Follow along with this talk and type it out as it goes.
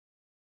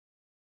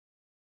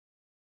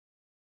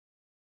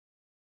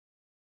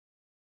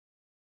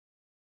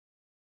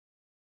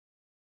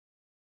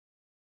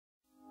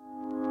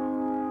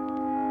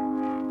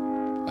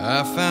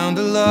I found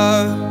a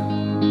love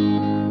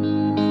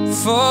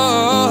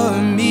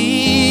for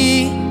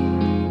me.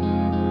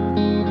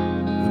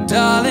 Well,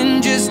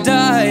 darling, just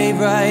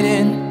dive right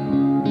in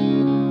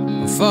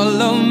and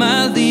follow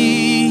my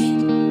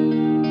lead.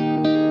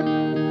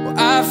 Well,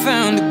 I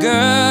found a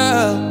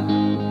girl,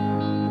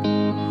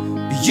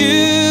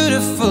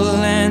 beautiful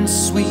and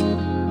sweet.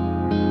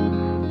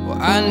 Well,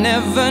 I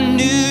never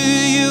knew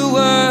you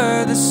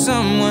were the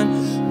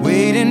someone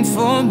waiting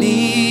for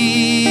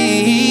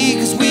me.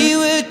 'Cause we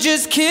were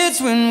just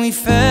kids when we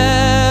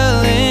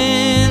fell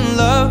in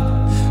love,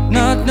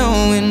 not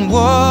knowing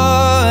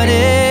what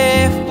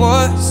it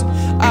was.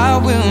 I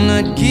will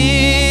not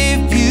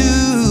give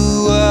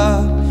you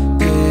up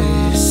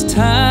this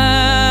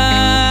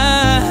time.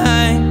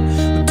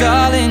 Well,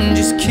 darling,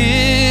 just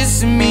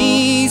kiss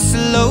me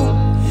slow.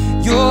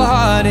 Your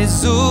heart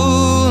is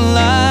all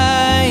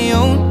I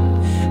own,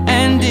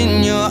 and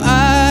in your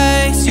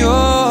eyes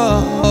you're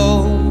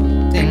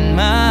holding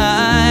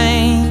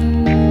mine.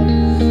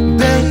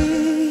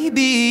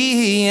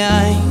 Baby,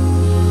 I'm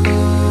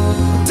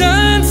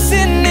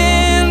dancing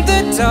in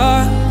the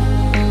dark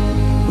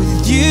with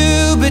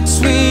you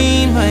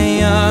between my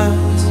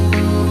arms,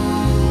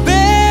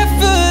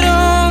 barefoot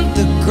on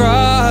the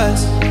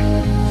grass.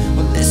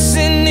 We're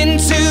listening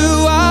to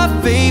our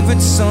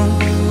favorite song.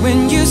 When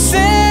you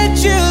said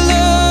you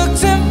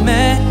looked a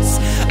mess,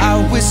 I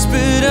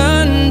whispered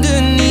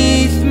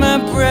underneath my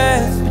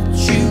breath, but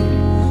you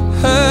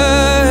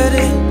heard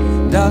it.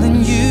 Darling,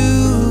 you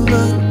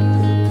look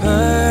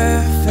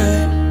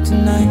perfect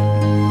tonight.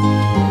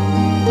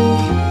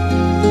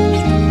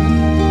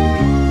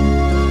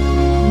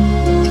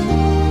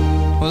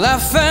 Well, I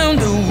found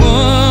a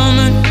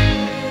woman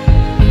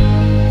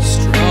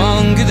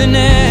stronger than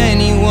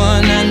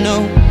anyone I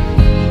know.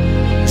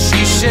 She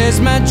shares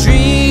my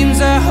dreams.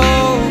 I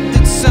hope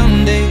that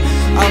someday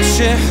I'll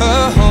share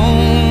her home.